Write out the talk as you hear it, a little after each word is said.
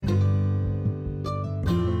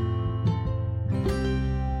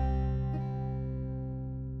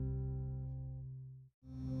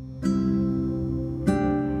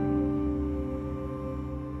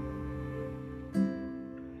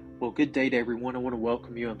Well, good day to everyone. I want to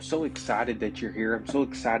welcome you. I'm so excited that you're here. I'm so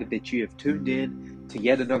excited that you have tuned in to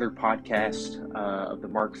yet another podcast of the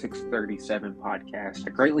Mark 637 podcast.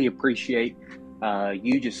 I greatly appreciate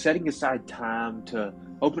you just setting aside time to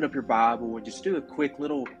open up your Bible and just do a quick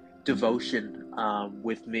little devotion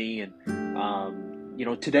with me. And,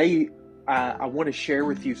 today I want to share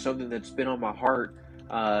with you something that's been on my heart.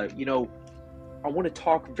 I want to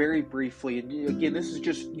talk very briefly, and again, this is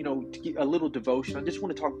just, a little devotion. I just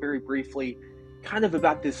want to talk very briefly kind of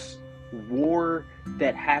about this war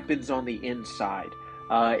that happens on the inside.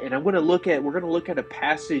 And we're going to look at a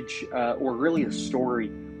passage, or really a story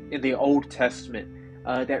in the Old Testament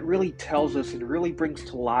that really tells us and really brings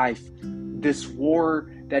to life this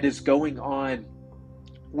war that is going on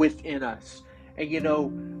within us. And,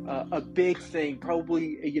 a big thing,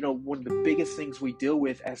 probably, one of the biggest things we deal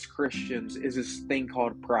with as Christians is this thing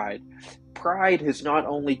called pride. Pride has not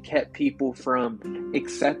only kept people from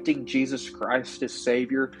accepting Jesus Christ as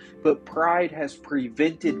Savior, but pride has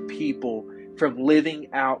prevented people from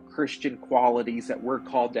living out Christian qualities that we're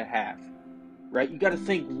called to have, right? You got to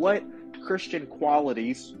think, what Christian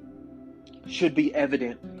qualities should be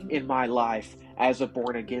evident in my life as a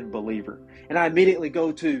born-again believer? And I immediately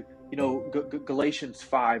go to Galatians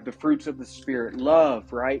 5, the fruits of the Spirit,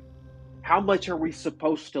 love, right? How much are we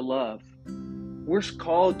supposed to love? We're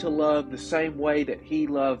called to love the same way that He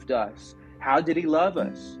loved us. How did He love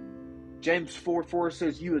us? James 4:4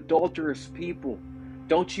 says, "You adulterous people,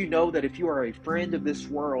 don't you know that if you are a friend of this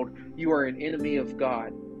world, you are an enemy of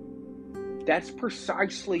God?" That's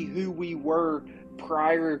precisely who we were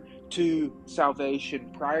prior to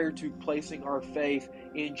salvation, prior to placing our faith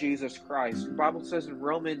in Jesus Christ. The Bible says in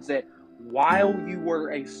Romans that while you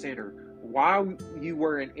were a sinner, while you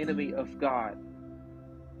were an enemy of God,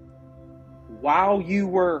 while you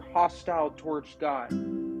were hostile towards God, He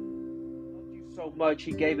loved you so much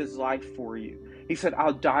He gave His life for you. He said,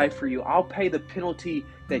 "I'll die for you. I'll pay the penalty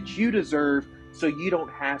that you deserve so you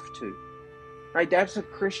don't have to." Right? That's a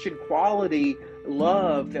Christian quality,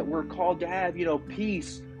 love, that we're called to have.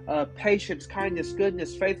 Peace, patience, kindness,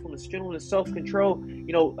 goodness, faithfulness, gentleness, self-control.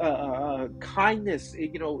 Kindness,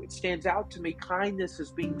 it stands out to me. Kindness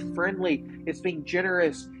is being friendly. It's being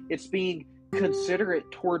generous. It's being considerate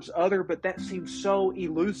towards other. But that seems so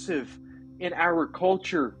elusive in our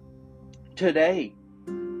culture today.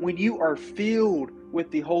 When you are filled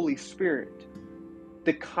with the Holy Spirit,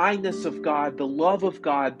 the kindness of God, the love of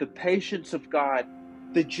God, the patience of God,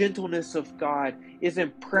 the gentleness of God is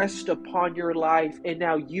impressed upon your life, and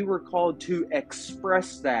now you are called to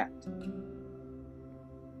express that.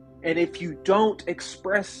 And if you don't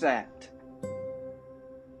express that,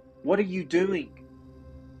 what are you doing?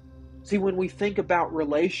 See, when we think about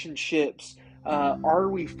relationships, are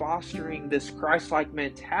we fostering this Christ-like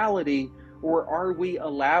mentality, or are we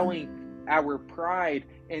allowing our pride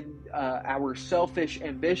and our selfish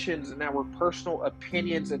ambitions and our personal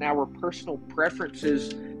opinions and our personal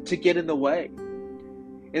preferences to get in the way?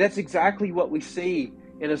 And that's exactly what we see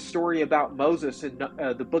in a story about Moses in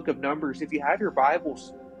the book of Numbers. If you have your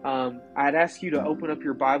Bibles, I'd ask you to open up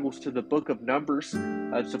your Bibles to the book of Numbers.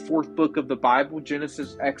 It's the fourth book of the Bible: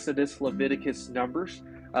 Genesis, Exodus, Leviticus, Numbers.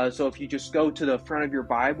 So if you just go to the front of your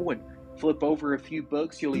Bible and flip over a few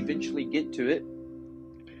books, you'll eventually get to it.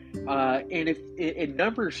 And if in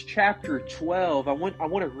Numbers chapter 12, I want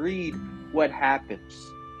to read what happens.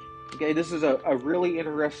 Okay, this is a really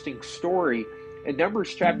interesting story in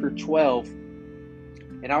Numbers chapter 12,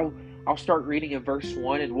 and I'll start reading in verse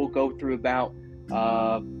 1, and we'll go through about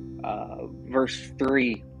verse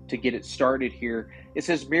 3 to get it started here. It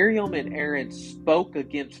says, "Miriam and Aaron spoke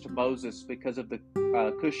against Moses because of the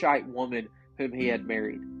Cushite woman whom he had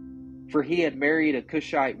married, for he had married a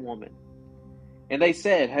Cushite woman. And they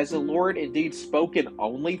said, 'Has the Lord indeed spoken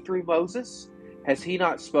only through Moses? Has He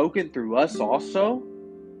not spoken through us also?'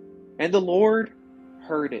 And the Lord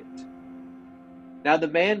heard it. Now the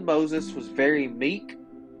man Moses was very meek,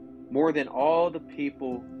 more than all the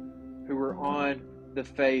people who were on the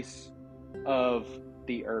face of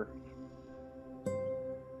the earth."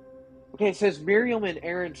 Okay, it says Miriam and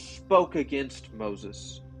Aaron spoke against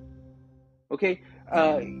Moses. Okay,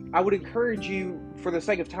 I would encourage you, for the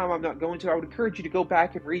sake of time I'm not going to, I would encourage you to go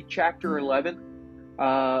back and read chapter 11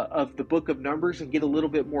 of the book of Numbers and get a little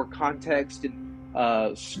bit more context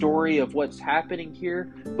and story of what's happening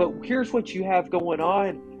here. But here's what you have going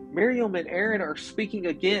on. Miriam and Aaron are speaking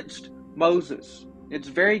against Moses. It's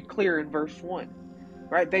very clear in verse 1.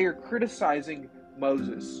 Right? They are criticizing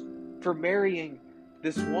Moses for marrying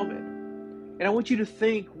this woman. And I want you to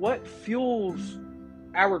think, what fuels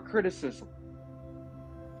our criticism?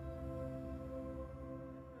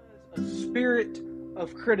 A spirit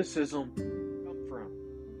of criticism come from?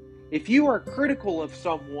 If you are critical of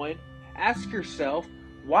someone, ask yourself,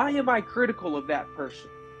 why am I critical of that person?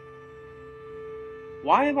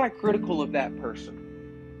 Why am I critical of that person?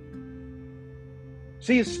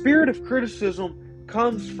 See, a spirit of criticism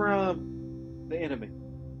comes from the enemy.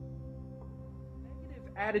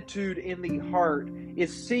 Negative attitude in the heart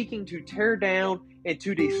is seeking to tear down and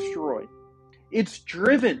to destroy. It's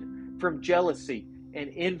driven from jealousy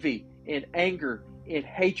and envy and anger and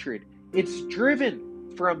hatred. It's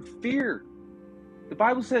driven from fear. The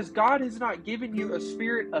Bible says God has not given you a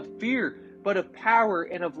spirit of fear, but of power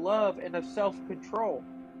and of love and of self-control.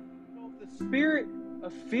 So if the spirit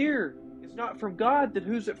of fear is not from God, then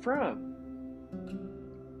who's it from?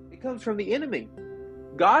 It comes from the enemy.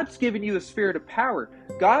 God's given you a spirit of power.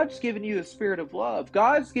 God's given you a spirit of love.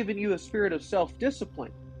 God's given you a spirit of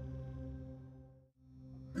self-discipline.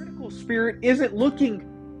 A critical spirit isn't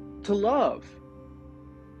looking to love.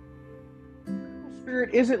 A critical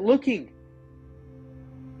spirit isn't looking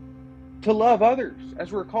to love others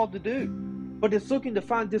as we're called to do, but it's looking to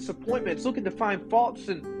find disappointment. It's looking to find faults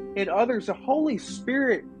in others. The Holy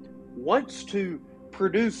Spirit wants to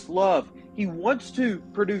produce love. He wants to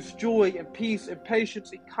produce joy and peace and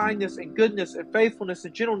patience and kindness and goodness and faithfulness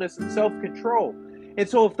and gentleness and self-control. And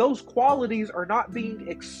so if those qualities are not being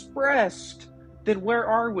expressed, then where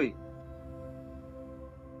are we?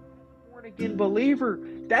 Born again believer,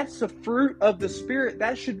 that's the fruit of the Spirit.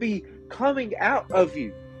 That should be coming out of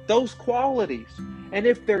you, those qualities. And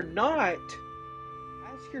if they're not,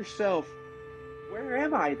 ask yourself, where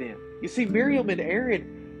am I then? You see, Miriam and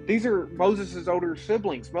Aaron, these are Moses' older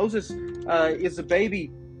siblings. Moses is the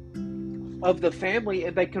baby of the family,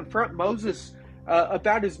 and they confront Moses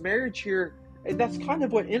about his marriage here. And that's kind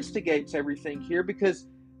of what instigates everything here, because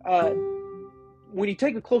when you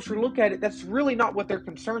take a closer look at it, that's really not what they're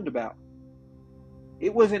concerned about.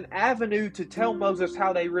 It was an avenue to tell Moses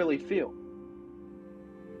how they really feel.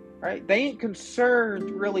 Right? They ain't concerned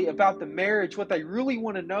really about the marriage. What they really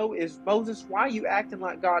want to know is, Moses, why are you acting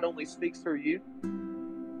like God only speaks through you?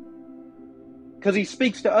 Because he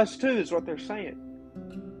speaks to us too, is what they're saying.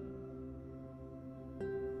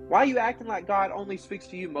 Why are you acting like God only speaks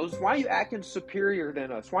to you, Moses? Why are you acting superior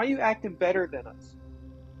than us? Why are you acting better than us?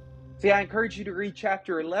 See, I encourage you to read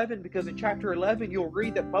chapter 11, because in chapter 11, you'll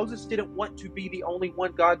read that Moses didn't want to be the only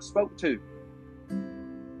one God spoke to.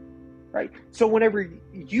 Right? So whenever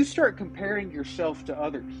you start comparing yourself to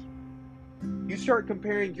others, you start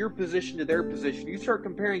comparing your position to their position, you start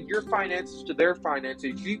comparing your finances to their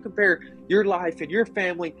finances, you compare your life and your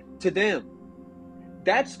family to them,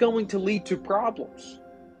 that's going to lead to problems.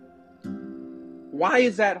 Why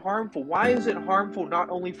is that harmful? Why is it harmful not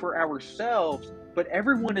only for ourselves, but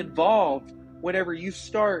everyone involved whenever you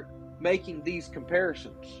start making these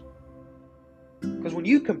comparisons? Because when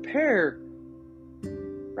you compare,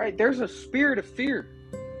 right, there's a spirit of fear.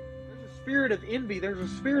 There's a spirit of envy. There's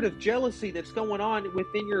a spirit of jealousy that's going on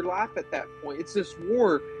within your life at that point. It's this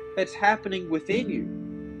war that's happening within you.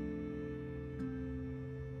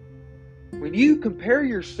 When you compare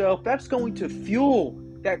yourself, that's going to fuel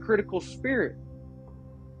that critical spirit.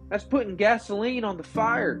 That's putting gasoline on the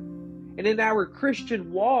fire. And in our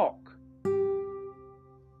Christian walk,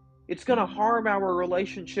 it's going to harm our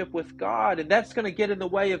relationship with God, and that's going to get in the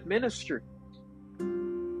way of ministry.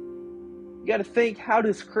 You got to think, how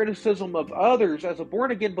does criticism of others, as a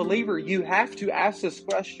born-again believer, you have to ask this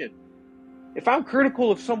question. If I'm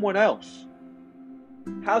critical of someone else,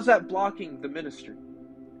 how's that blocking the ministry?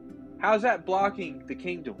 How's that blocking the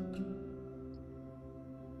kingdom?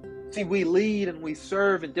 See, we lead and we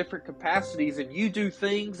serve in different capacities, and you do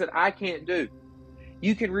things that I can't do.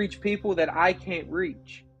 You can reach people that I can't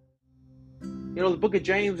reach. You know, the book of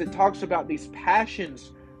James, it talks about these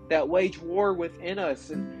passions that wage war within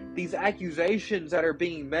us, and these accusations that are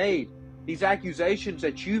being made, these accusations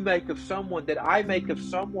that you make of someone, that I make of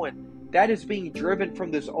someone, that is being driven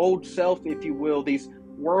from this old self, if you will, these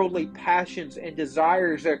worldly passions and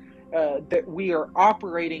desires that we are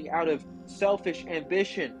operating out of selfish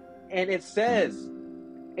ambition. And it says,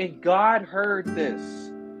 and God heard this.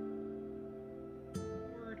 The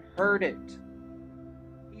Lord heard it.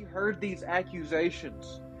 He heard these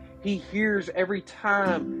accusations. He hears every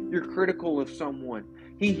time you're critical of someone.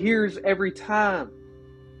 He hears every time.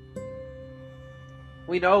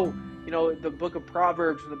 We know, the book of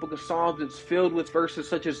Proverbs and the book of Psalms, it's filled with verses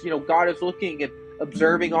such as, God is looking and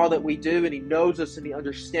observing all that we do, and He knows us, and He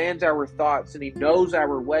understands our thoughts, and He knows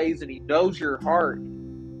our ways, and He knows your heart.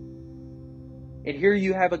 And here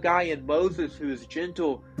you have a guy in Moses who is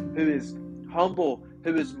gentle, who is humble,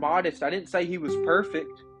 who is modest. I didn't say he was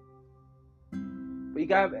perfect, but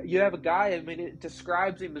You have a guy, I mean, it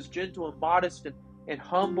describes him as gentle and modest and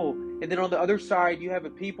humble. And then on the other side, you have a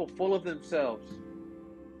people full of themselves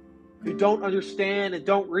who don't understand and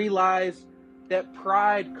don't realize that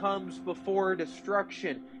pride comes before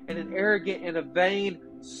destruction, and an arrogant and a vain,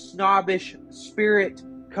 snobbish spirit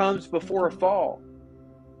comes before a fall.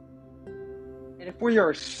 And if we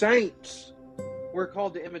are saints, we're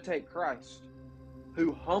called to imitate Christ,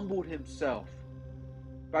 who humbled himself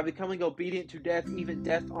by becoming obedient to death, even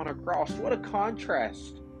death on a cross. What a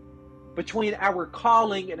contrast between our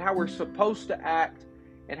calling and how we're supposed to act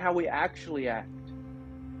and how we actually act.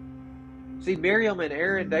 See, Miriam and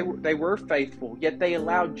Aaron, they were faithful, yet they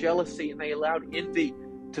allowed jealousy and they allowed envy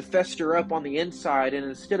to fester up on the inside. And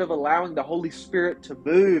instead of allowing the Holy Spirit to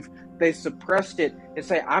move, they suppressed it and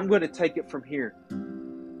say, I'm going to take it from here.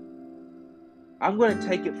 I'm going to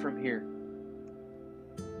take it from here.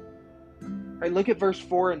 All right, look at verse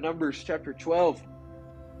 4 in Numbers chapter 12.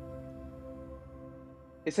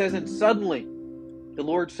 It says, and suddenly the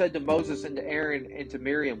Lord said to Moses and to Aaron and to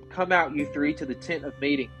Miriam, come out, you three, to the tent of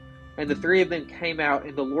meeting. And the three of them came out,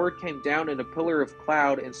 and the Lord came down in a pillar of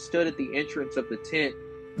cloud and stood at the entrance of the tent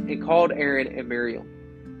and called Aaron and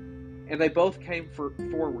Miriam. And they both came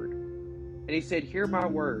forward. And he said, hear my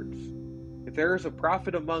words. If there is a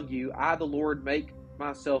prophet among you, I, the Lord, make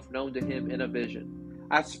myself known to him in a vision.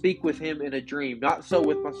 I speak with him in a dream. Not so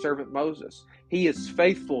with my servant Moses. He is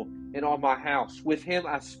faithful in all my house. With him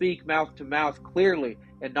I speak mouth to mouth clearly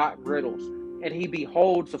and not in riddles. And he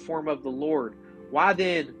beholds the form of the Lord. Why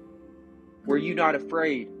then were you not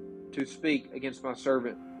afraid to speak against my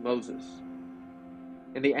servant Moses?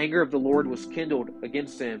 And the anger of the Lord was kindled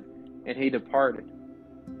against him, and he departed.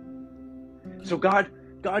 So God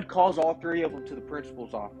calls all three of them to the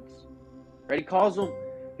principal's office. Right? He calls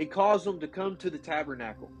them to come to the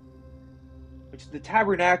tabernacle. Which the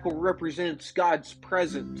tabernacle represents God's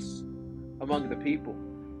presence among the people.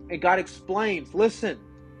 And God explains, listen,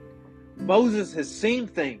 Moses has seen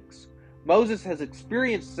things. Moses has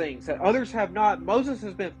experienced things that others have not. Moses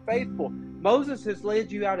has been faithful. Moses has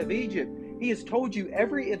led you out of Egypt. He has told you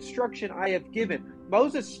every instruction I have given.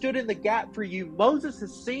 Moses stood in the gap for you. Moses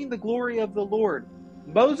has seen the glory of the Lord.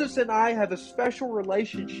 Moses and I have a special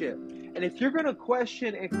relationship. And if you're going to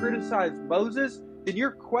question and criticize Moses, then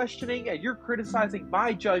you're questioning and you're criticizing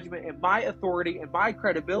my judgment and my authority and my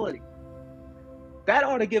credibility. That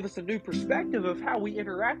ought to give us a new perspective of how we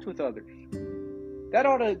interact with others. That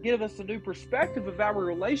ought to give us a new perspective of our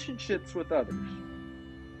relationships with others.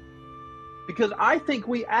 Because I think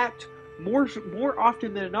we act more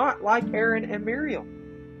often than not like Aaron and Miriam.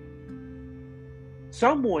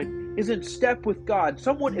 Someone is in step with God.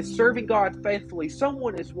 Someone is serving God faithfully.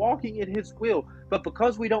 Someone is walking in his will. But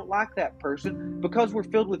because we don't like that person, because we're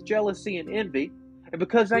filled with jealousy and envy, and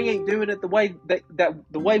because they ain't doing it the way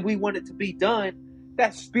the way we want it to be done,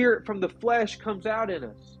 that spirit from the flesh comes out in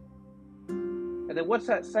us. And then what's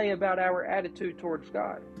that say about our attitude towards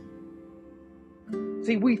God?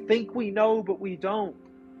 See, we think we know, but we don't.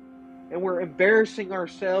 And we're embarrassing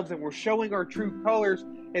ourselves and we're showing our true colors.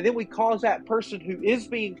 And then we cause that person who is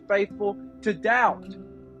being faithful to doubt.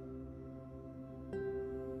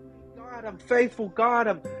 God, I'm faithful.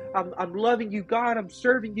 God, I'm loving you. God, I'm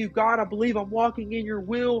serving you. God, I believe I'm walking in your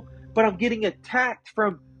will. But I'm getting attacked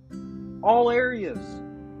from all areas.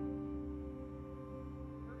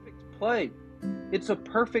 Perfect play. It's a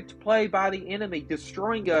perfect play by the enemy,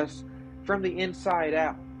 destroying us from the inside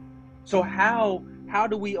out. So how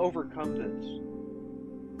do we overcome this?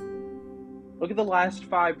 Look at the last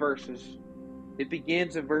 5 verses. It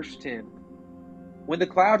begins in verse 10. When the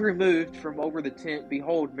cloud removed from over the tent,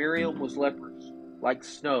 behold, Miriam was leprous, like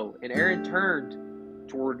snow. And Aaron turned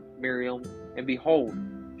toward Miriam, and behold,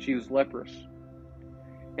 she was leprous.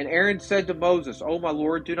 And Aaron said to Moses, O my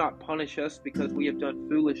Lord, do not punish us because we have done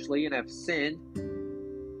foolishly and have sinned.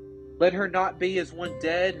 Let her not be as one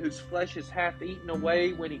dead whose flesh is half eaten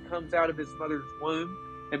away when he comes out of his mother's womb.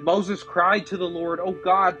 And Moses cried to the Lord, O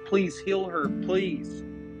God, please heal her, please.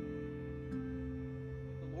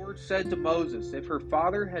 The Lord said to Moses, if her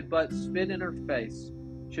father had but spit in her face,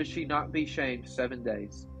 should she not be shamed 7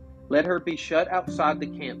 days? Let her be shut outside the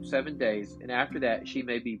camp 7 days, and after that she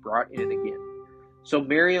may be brought in again. So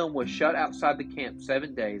Miriam was shut outside the camp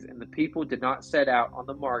 7 days, and the people did not set out on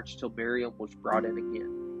the march till Miriam was brought in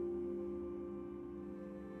again.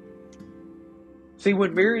 See,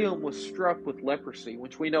 when Miriam was struck with leprosy,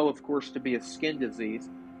 which we know, of course, to be a skin disease,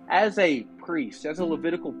 as a priest, as a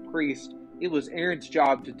Levitical priest, it was Aaron's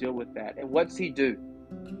job to deal with that. And what's he do?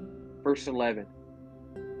 Verse 11.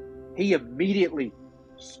 He immediately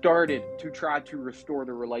started to try to restore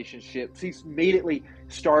the relationships. He immediately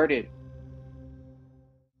started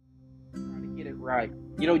right.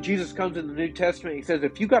 You know, Jesus comes in the New Testament. He says,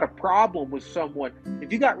 if you got a problem with someone,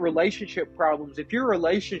 if you got relationship problems, if your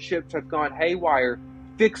relationships have gone haywire,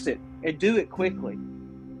 fix it and do it quickly.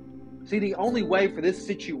 See, the only way for this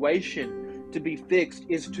situation to be fixed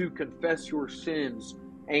is to confess your sins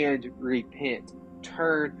and repent.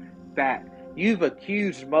 Turn back. You've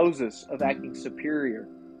accused Moses of acting superior.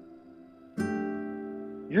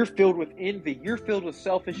 You're filled with envy. You're filled with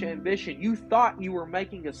selfish ambition. You thought you were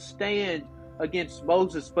making a stand against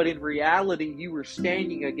Moses, but in reality, you were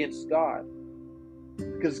standing against God,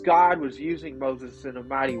 because God was using Moses in a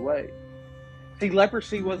mighty way. See,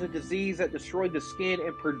 leprosy was a disease that destroyed the skin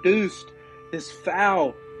and produced this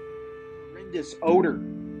foul, horrendous odor.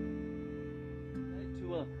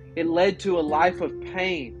 It led to a life of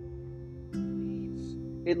pain.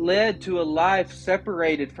 It led to a life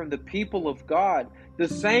separated from the people of God. The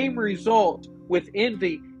same result with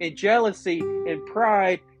envy and jealousy and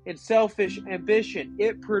pride and selfish ambition.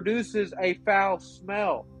 It produces a foul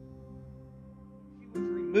smell. She was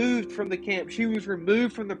removed from the camp. She was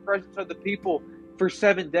removed from the presence of the people for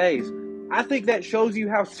 7 days. I think that shows you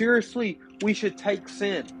how seriously we should take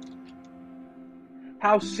sin.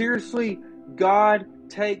 How seriously God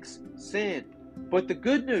takes sin. But the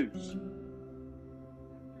good news,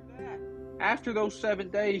 after those 7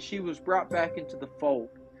 days, she was brought back into the fold.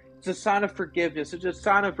 It's a sign of forgiveness. It's a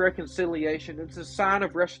sign of reconciliation. It's a sign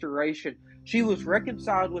of restoration. She was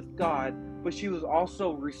reconciled with God, but she was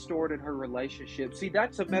also restored in her relationship. See,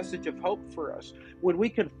 that's a message of hope for us. When we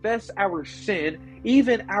confess our sin,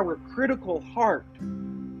 even our critical heart,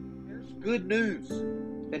 there's good news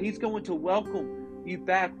that He's going to welcome you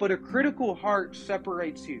back. But a critical heart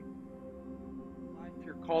separates you from the life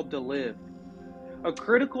you're called to live. A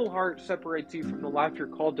critical heart separates you from the life you're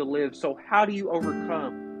called to live. So how do you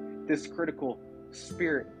overcome this critical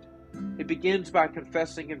spirit? It begins by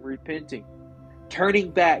confessing and repenting,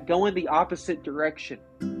 turning back, going the opposite direction.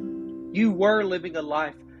 You were living a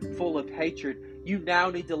life full of hatred. You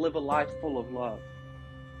now need to live a life full of love.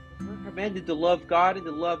 We're commanded to love God and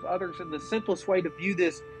to love others. And the simplest way to view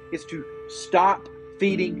this is to stop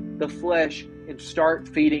feeding the flesh and start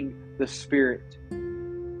feeding the spirit.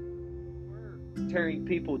 Tearing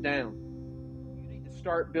people down. You need to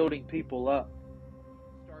start building people up.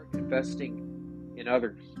 Start investing in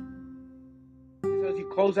others. So as you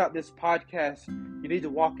close out this podcast, you need to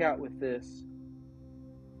walk out with this.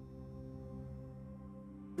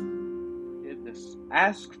 Forgiveness.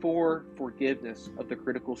 Ask for forgiveness of the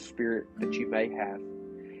critical spirit that you may have.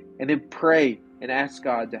 And then pray and ask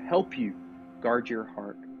God to help you guard your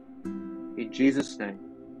heart. In Jesus' name,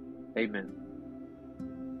 amen.